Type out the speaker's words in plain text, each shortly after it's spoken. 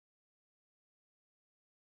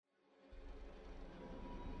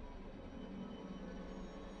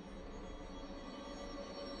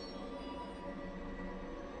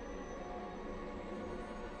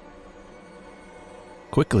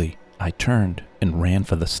Quickly, I turned and ran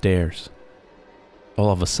for the stairs.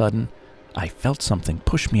 All of a sudden, I felt something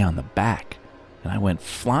push me on the back, and I went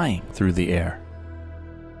flying through the air.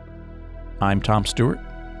 I'm Tom Stewart,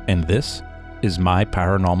 and this is my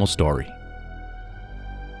paranormal story.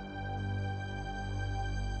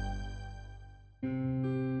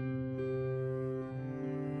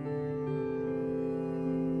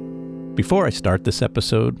 Before I start this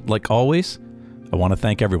episode, like always, I want to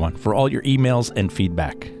thank everyone for all your emails and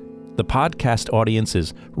feedback. The podcast audience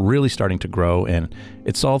is really starting to grow, and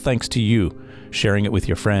it's all thanks to you sharing it with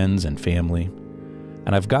your friends and family.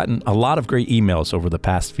 And I've gotten a lot of great emails over the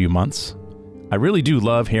past few months. I really do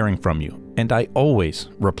love hearing from you, and I always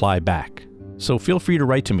reply back. So feel free to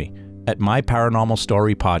write to me at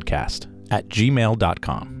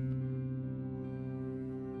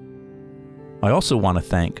myparanormalstorypodcast@gmail.com. I also want to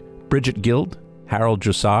thank Bridget Guild, Harold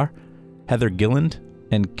Jussar, Heather Gilland,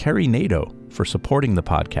 and Kerry Nadeau for supporting the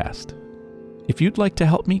podcast. If you'd like to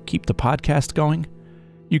help me keep the podcast going,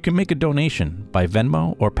 you can make a donation by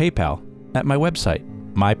Venmo or PayPal at my website,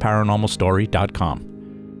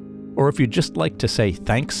 myparanormalstory.com. Or if you'd just like to say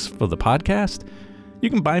thanks for the podcast, you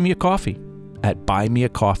can buy me a coffee at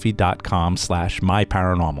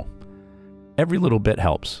buymeacoffee.com/myparanormal. Every little bit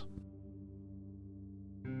helps.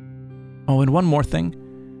 Oh, and one more thing.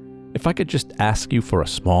 If I could just ask you for a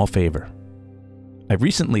small favor. I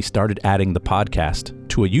recently started adding the podcast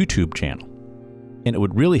to a YouTube channel, and it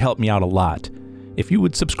would really help me out a lot if you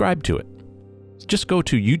would subscribe to it. Just go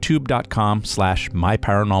to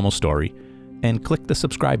youtube.com/myparanormalstory and click the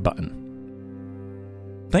subscribe button.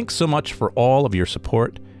 Thanks so much for all of your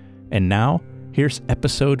support, and now here's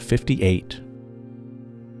episode 58.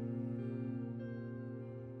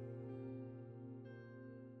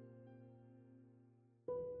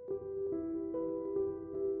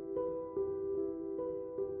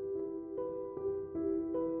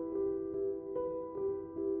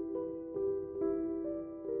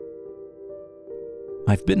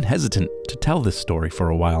 I've been hesitant to tell this story for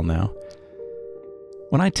a while now.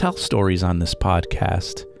 When I tell stories on this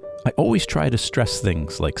podcast, I always try to stress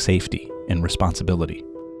things like safety and responsibility.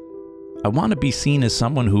 I want to be seen as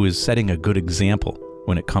someone who is setting a good example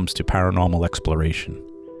when it comes to paranormal exploration.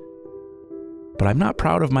 But I'm not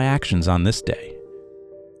proud of my actions on this day.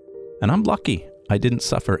 And I'm lucky I didn't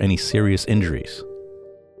suffer any serious injuries.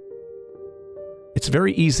 It's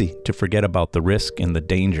very easy to forget about the risk and the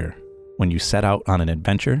danger when you set out on an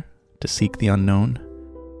adventure to seek the unknown.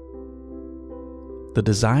 The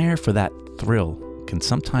desire for that thrill can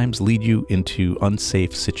sometimes lead you into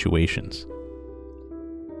unsafe situations.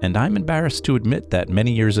 And I'm embarrassed to admit that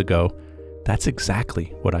many years ago, that's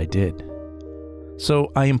exactly what I did.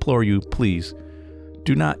 So I implore you, please,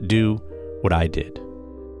 do not do what I did.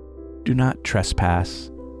 Do not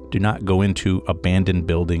trespass. Do not go into abandoned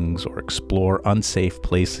buildings or explore unsafe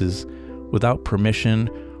places without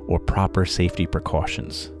permission or proper safety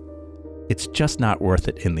precautions. It's just not worth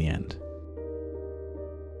it in the end.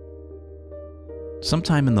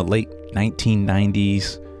 Sometime in the late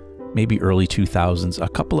 1990s, maybe early 2000s, a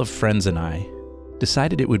couple of friends and I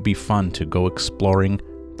decided it would be fun to go exploring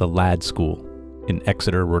the Ladd School in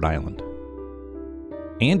Exeter, Rhode Island.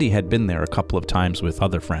 Andy had been there a couple of times with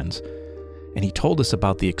other friends, and he told us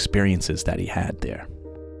about the experiences that he had there.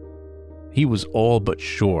 He was all but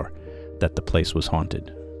sure that the place was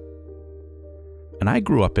haunted. And I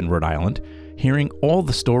grew up in Rhode Island, hearing all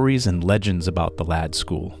the stories and legends about the Ladd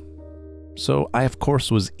School. So I, of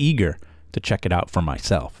course, was eager to check it out for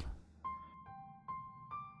myself.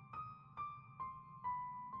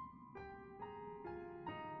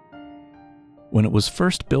 When it was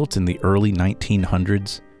first built in the early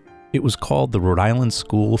 1900s, it was called the Rhode Island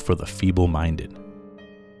School for the Feeble-Minded.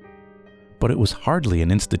 But it was hardly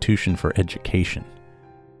an institution for education.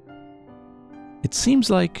 It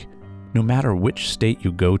seems like no matter which state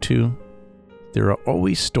you go to, there are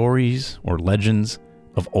always stories or legends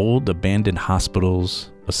of old abandoned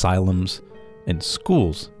hospitals, asylums, and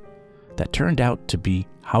schools that turned out to be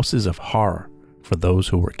houses of horror for those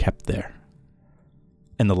who were kept there.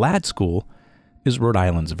 And the Ladd School is Rhode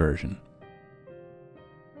Island's version.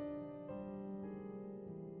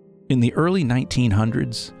 In the early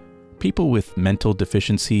 1900s, people with mental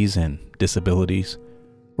deficiencies and disabilities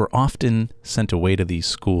were often sent away to these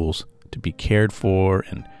schools to be cared for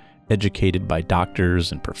and educated by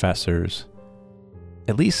doctors and professors.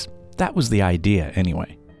 At least that was the idea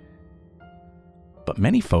anyway. But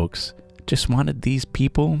many folks just wanted these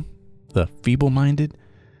people, the feeble-minded,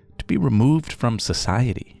 to be removed from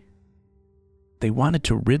society. They wanted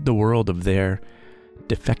to rid the world of their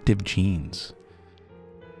defective genes.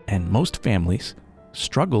 And most families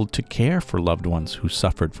struggled to care for loved ones who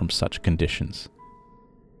suffered from such conditions.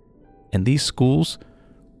 And these schools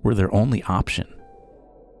were their only option.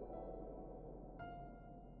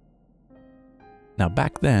 Now,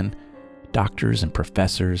 back then, doctors and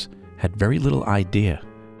professors had very little idea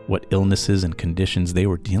what illnesses and conditions they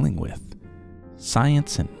were dealing with.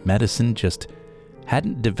 Science and medicine just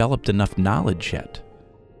hadn't developed enough knowledge yet.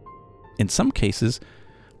 In some cases,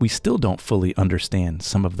 we still don't fully understand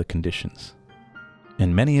some of the conditions.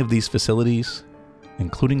 And many of these facilities,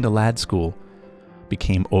 including the Ladd School,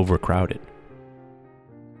 became overcrowded.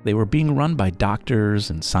 They were being run by doctors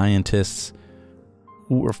and scientists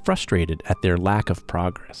who were frustrated at their lack of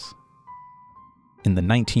progress. In the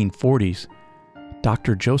 1940s,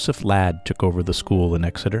 Dr. Joseph Ladd took over the school in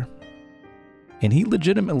Exeter, and he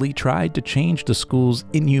legitimately tried to change the school's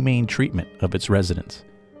inhumane treatment of its residents.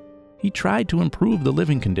 He tried to improve the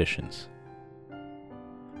living conditions.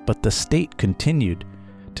 But the state continued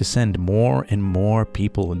to send more and more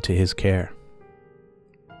people into his care.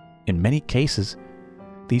 In many cases,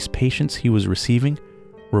 these patients he was receiving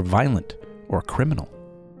were violent or criminal.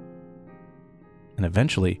 And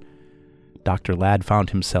eventually, Dr. Ladd found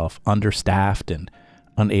himself understaffed and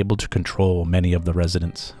unable to control many of the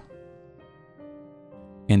residents.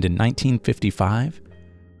 And in 1955,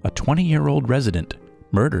 a 20-year-old resident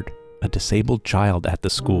murdered a disabled child at the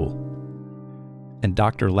school, and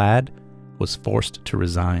Dr. Ladd was forced to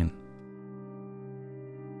resign.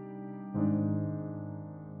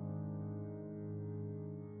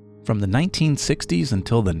 From the 1960s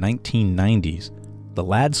until the 1990s, the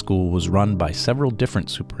Ladd School was run by several different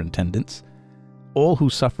superintendents, all who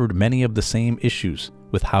suffered many of the same issues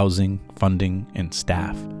with housing, funding, and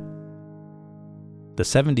staff. The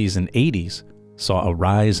 70s and 80s saw a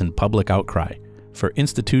rise in public outcry for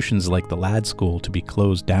institutions like the Ladd School to be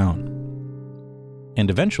closed down. And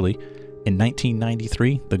eventually, in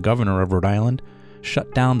 1993, the governor of Rhode Island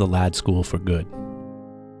shut down the Ladd School for good.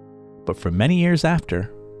 But for many years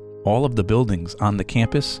after, all of the buildings on the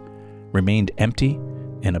campus remained empty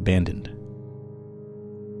and abandoned.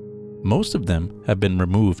 Most of them have been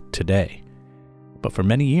removed today, but for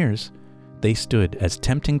many years, they stood as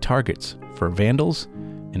tempting targets for vandals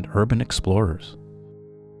and urban explorers.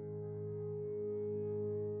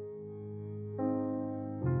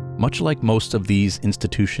 Much like most of these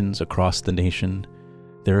institutions across the nation,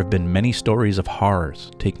 there have been many stories of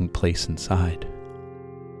horrors taking place inside.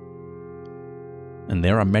 And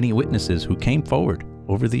there are many witnesses who came forward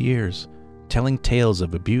over the years, telling tales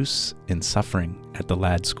of abuse and suffering at the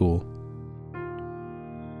Ladd School.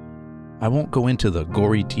 I won't go into the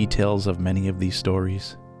gory details of many of these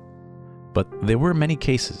stories, but there were many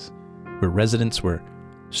cases where residents were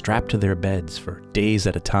strapped to their beds for days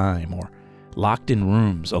at a time or locked in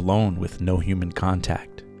rooms alone with no human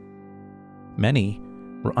contact. Many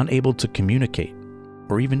were unable to communicate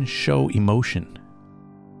or even show emotion.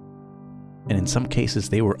 And in some cases,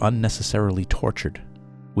 they were unnecessarily tortured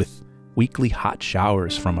with weekly hot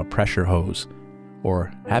showers from a pressure hose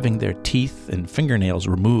or having their teeth and fingernails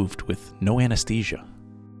removed with no anesthesia.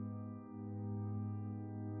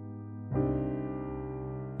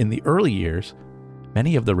 In the early years,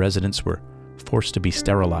 many of the residents were forced to be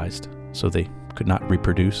sterilized so they could not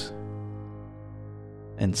reproduce.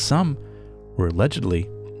 And some were allegedly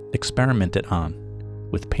experimented on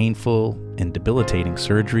with painful and debilitating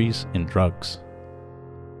surgeries and drugs.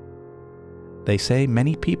 They say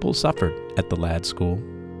many people suffered at the Ladd School,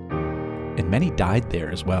 and many died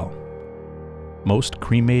there as well. Most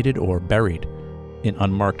cremated or buried in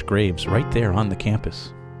unmarked graves right there on the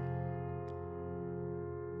campus.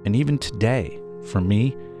 And even today, for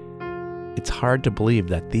me, it's hard to believe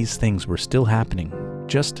that these things were still happening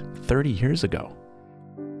just 30 years ago,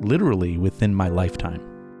 literally within my lifetime.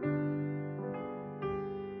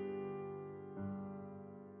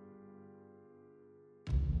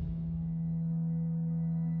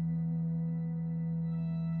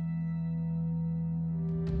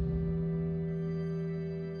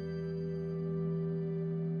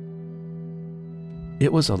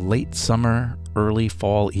 It was a late summer, early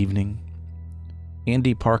fall evening.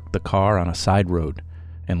 Andy parked the car on a side road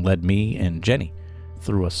and led me and Jenny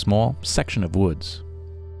through a small section of woods.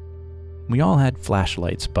 We all had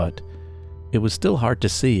flashlights, but it was still hard to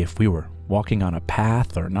see if we were walking on a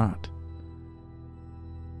path or not.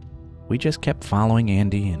 We just kept following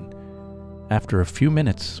Andy, and after a few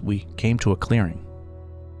minutes, we came to a clearing.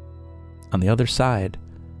 On the other side,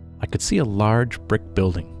 I could see a large brick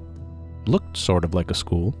building. Looked sort of like a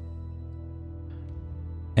school.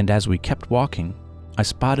 And as we kept walking, I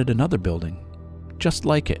spotted another building, just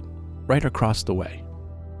like it, right across the way.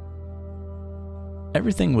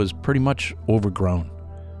 everything was pretty much overgrown.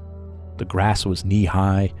 The grass was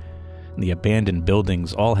knee-high, and the abandoned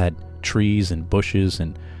buildings all had trees and bushes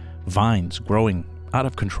and vines growing out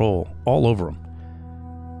of control all over them.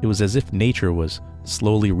 It was as if nature was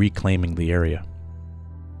slowly reclaiming the area.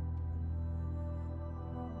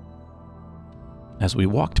 As we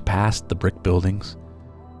walked past the brick buildings,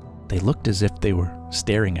 they looked as if they were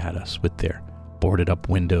staring at us with their boarded-up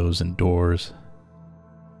windows and doors.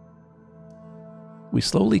 We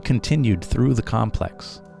slowly continued through the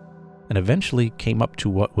complex and eventually came up to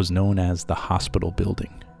what was known as the hospital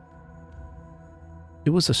building.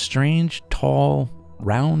 It was a strange, tall,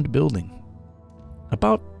 round building,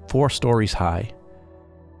 about 4 stories high,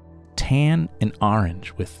 tan and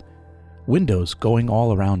orange with windows going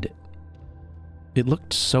all around it. It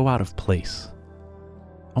looked so out of place,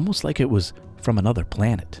 almost like it was from another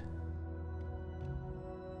planet.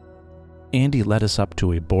 Andy led us up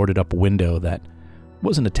to a boarded-up window that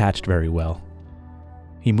wasn't attached very well.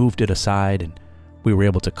 He moved it aside and we were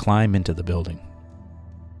able to climb into the building.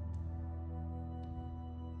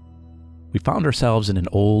 We found ourselves in an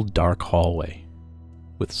old, dark hallway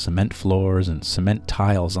with cement floors and cement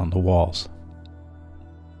tiles on the walls.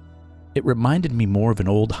 It reminded me more of an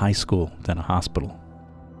old high school than a hospital.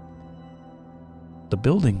 The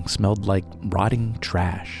building smelled like rotting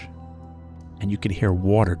trash, and you could hear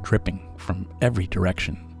water dripping from every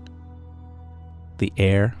direction. The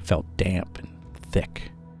air felt damp and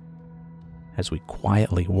thick as we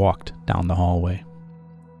quietly walked down the hallway.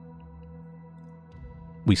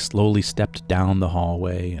 We slowly stepped down the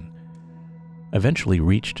hallway and eventually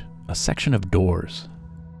reached a section of doors.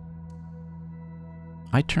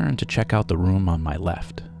 I turned to check out the room on my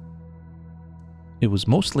left. It was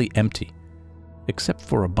mostly empty, except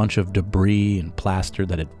for a bunch of debris and plaster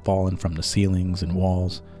that had fallen from the ceilings and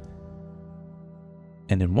walls.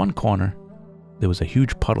 And in one corner, there was a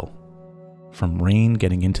huge puddle, from rain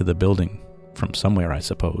getting into the building, from somewhere I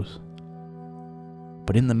suppose.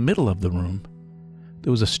 But in the middle of the room,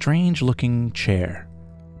 there was a strange-looking chair,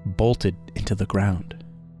 bolted into the ground.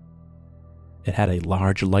 It had a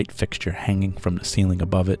large light fixture hanging from the ceiling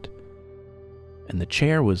above it, and the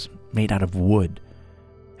chair was made out of wood,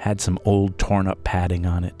 had some old torn-up padding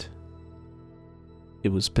on it. It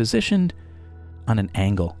was positioned on an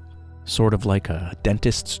angle, sort of like a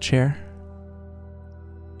dentist's chair,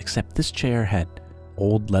 except this chair had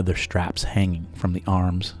old leather straps hanging from the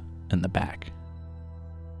arms and the back.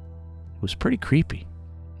 It was pretty creepy,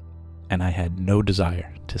 and I had no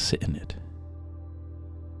desire to sit in it.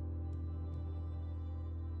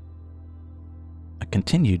 I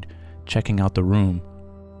continued checking out the room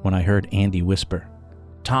when I heard Andy whisper,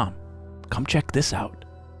 "Tom, come check this out."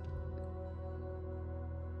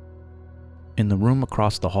 In the room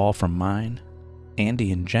across the hall from mine,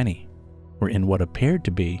 Andy and Jenny were in what appeared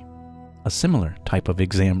to be a similar type of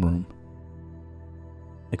exam room.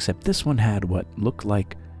 Except this one had what looked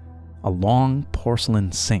like a long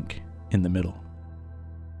porcelain sink in the middle.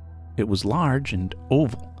 It was large and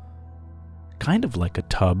oval, kind of like a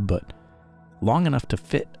tub, but long enough to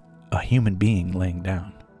fit a human being laying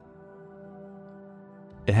down.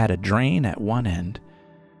 It had a drain at one end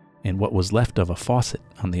and what was left of a faucet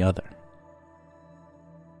on the other.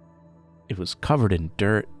 It was covered in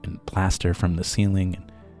dirt and plaster from the ceiling,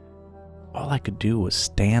 and all I could do was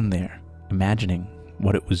stand there, imagining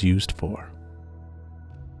what it was used for.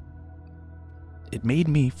 It made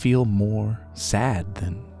me feel more sad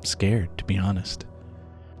than scared, to be honest.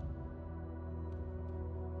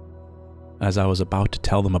 As I was about to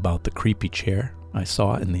tell them about the creepy chair I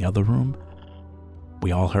saw in the other room,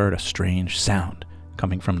 we all heard a strange sound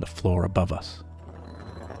coming from the floor above us.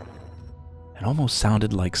 It almost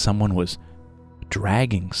sounded like someone was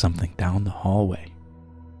dragging something down the hallway.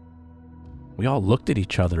 We all looked at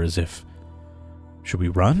each other as if, should we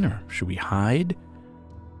run or should we hide?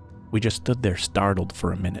 We just stood there startled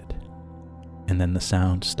for a minute, and then the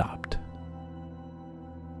sound stopped.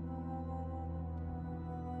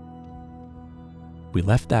 We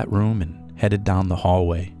left that room and headed down the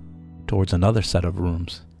hallway towards another set of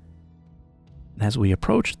rooms. And as we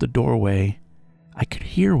approached the doorway, I could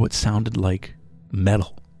hear what sounded like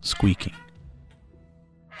metal squeaking.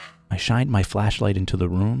 I shined my flashlight into the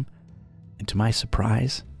room, and to my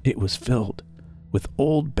surprise, it was filled with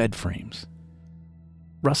old bed frames.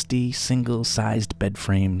 Rusty, single-sized bed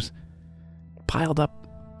frames piled up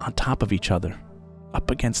on top of each other,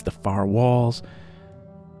 up against the far walls.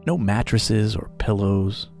 No mattresses or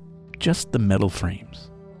pillows, just the metal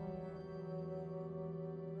frames.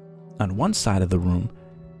 On one side of the room,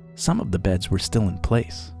 some of the beds were still in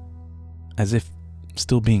place, as if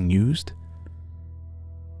still being used.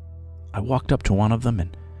 I walked up to one of them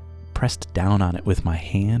and pressed down on it with my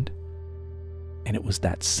hand, and it was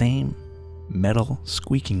that same metal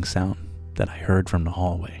squeaking sound that I heard from the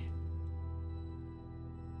hallway.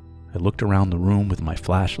 I looked around the room with my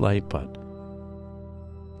flashlight, but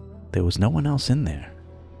there was no one else in there.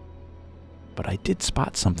 But I did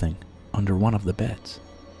spot something under one of the beds.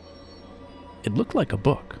 It looked like a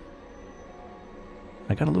book.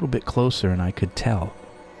 I got a little bit closer and I could tell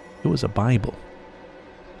it was a Bible.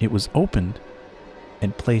 It was opened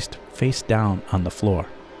and placed face down on the floor,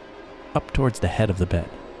 up towards the head of the bed.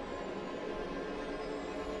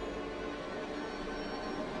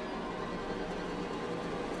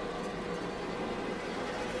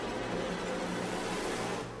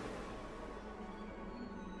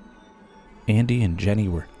 Andy and Jenny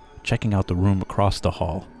were checking out the room across the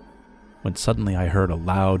hall when suddenly I heard a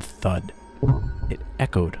loud thud. It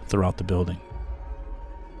echoed throughout the building.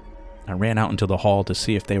 I ran out into the hall to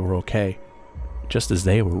see if they were okay, just as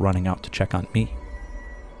they were running out to check on me.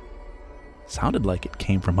 It sounded like it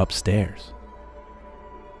came from upstairs.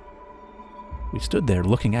 We stood there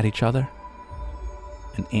looking at each other,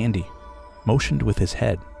 and Andy motioned with his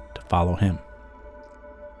head to follow him.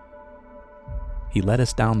 He led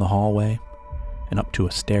us down the hallway and up to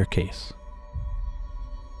a staircase.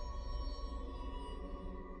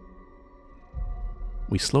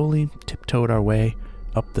 We slowly tiptoed our way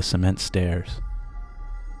up the cement stairs.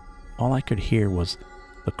 All I could hear was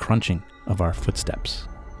the crunching of our footsteps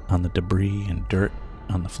on the debris and dirt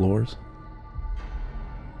on the floors.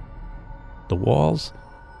 The walls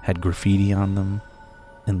had graffiti on them,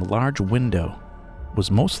 and the large window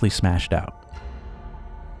was mostly smashed out.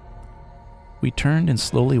 We turned and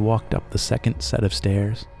slowly walked up the second set of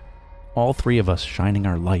stairs, all three of us shining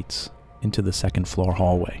our lights into the second floor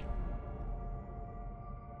hallway.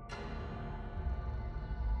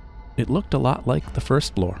 It looked a lot like the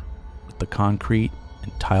first floor, with the concrete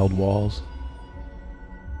and tiled walls.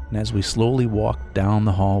 And as we slowly walked down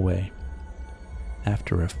the hallway,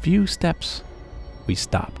 after a few steps, we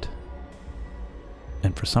stopped.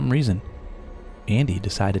 And for some reason, Andy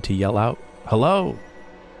decided to yell out, "Hello!"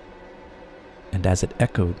 And as it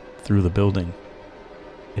echoed through the building,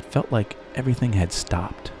 it felt like everything had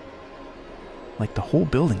stopped. Like the whole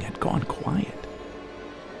building had gone quiet.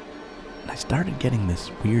 And I started getting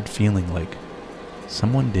this weird feeling like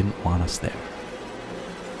someone didn't want us there.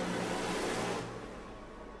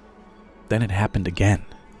 Then it happened again.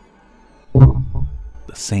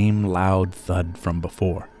 The same loud thud from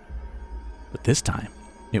before. But this time,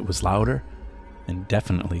 it was louder and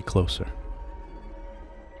definitely closer.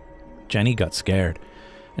 Jenny got scared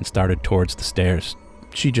and started towards the stairs.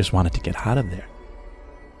 She just wanted to get out of there.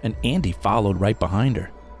 And Andy followed right behind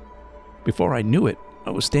her. Before I knew it, I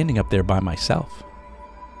was standing up there by myself.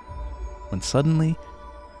 When suddenly,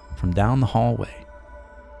 from down the hallway,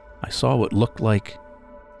 I saw what looked like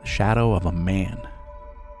the shadow of a man.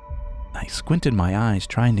 I squinted my eyes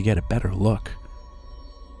trying to get a better look.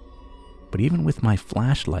 But even with my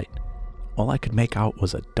flashlight, all I could make out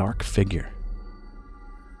was a dark figure.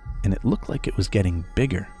 And it looked like it was getting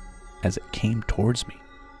bigger as it came towards me.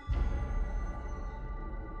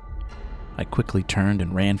 I quickly turned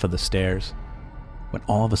and ran for the stairs, when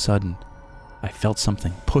all of a sudden, I felt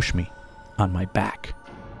something push me on my back,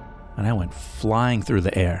 and I went flying through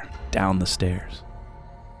the air down the stairs.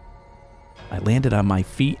 I landed on my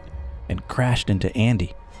feet and crashed into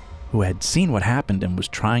Andy, who had seen what happened and was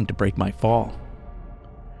trying to break my fall.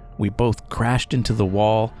 We both crashed into the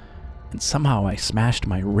wall, and somehow I smashed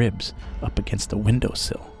my ribs up against the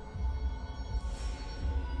windowsill.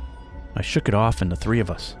 I shook it off, and the three of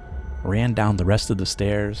us ran down the rest of the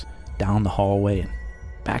stairs, down the hallway, and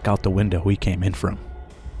back out the window we came in from.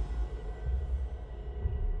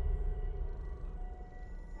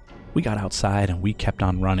 We got outside and we kept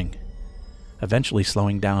on running, eventually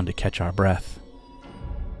slowing down to catch our breath.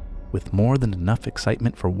 With more than enough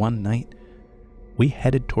excitement for one night, we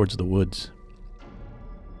headed towards the woods.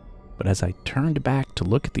 But as I turned back to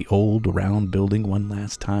look at the old round building one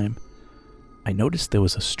last time, I noticed there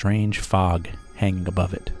was a strange fog hanging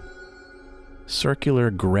above it.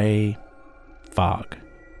 Circular gray fog.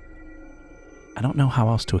 I don't know how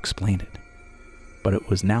else to explain it, but it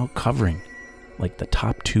was now covering like the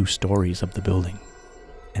top 2 stories of the building,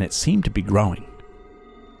 and it seemed to be growing.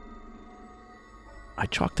 I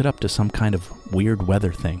chalked it up to some kind of weird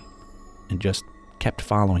weather thing and just kept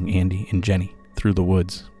following Andy and Jenny through the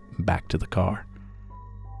woods back to the car.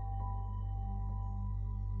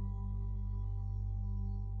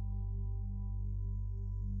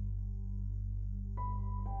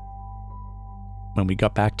 When we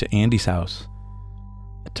got back to Andy's house,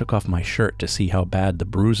 I took off my shirt to see how bad the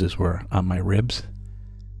bruises were on my ribs,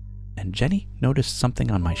 and Jenny noticed something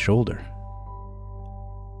on my shoulder.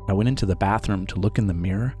 I went into the bathroom to look in the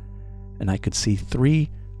mirror, and I could see 3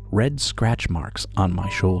 red scratch marks on my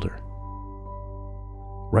shoulder,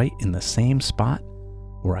 right in the same spot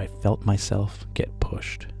where I felt myself get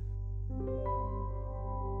pushed.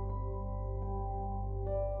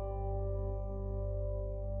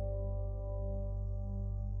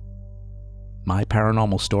 My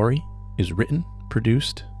Paranormal Story is written,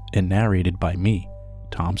 produced, and narrated by me,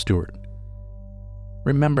 Tom Stewart.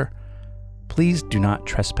 Remember, please do not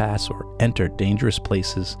trespass or enter dangerous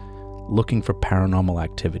places looking for paranormal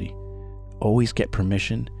activity. Always get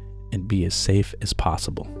permission and be as safe as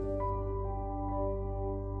possible.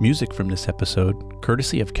 Music from this episode,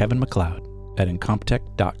 courtesy of Kevin MacLeod at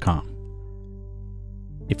Incompetech.com.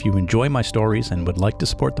 If you enjoy my stories and would like to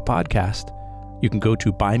support the podcast, you can go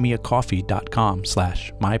to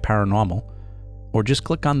buymeacoffee.com/myparanormal or just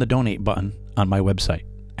click on the donate button on my website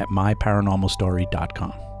at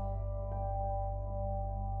myparanormalstory.com.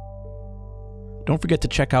 Don't forget to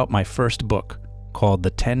check out my first book called The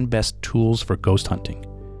 10 Best Tools for Ghost Hunting.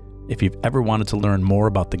 If you've ever wanted to learn more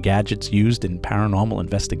about the gadgets used in paranormal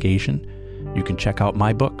investigation, you can check out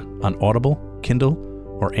my book on Audible, Kindle,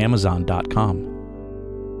 or Amazon.com.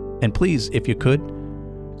 And please, if you could,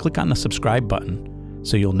 click on the subscribe button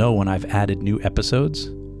so you'll know when I've added new episodes.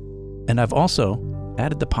 And I've also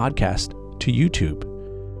added the podcast to YouTube.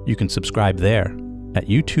 You can subscribe there at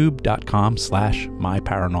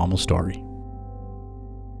youtube.com/myparanormalstory.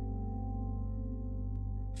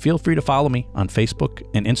 Feel free to follow me on Facebook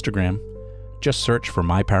and Instagram. Just search for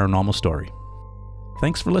My Paranormal Story.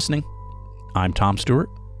 Thanks for listening. I'm Tom Stewart,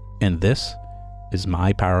 and this is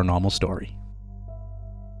My Paranormal Story.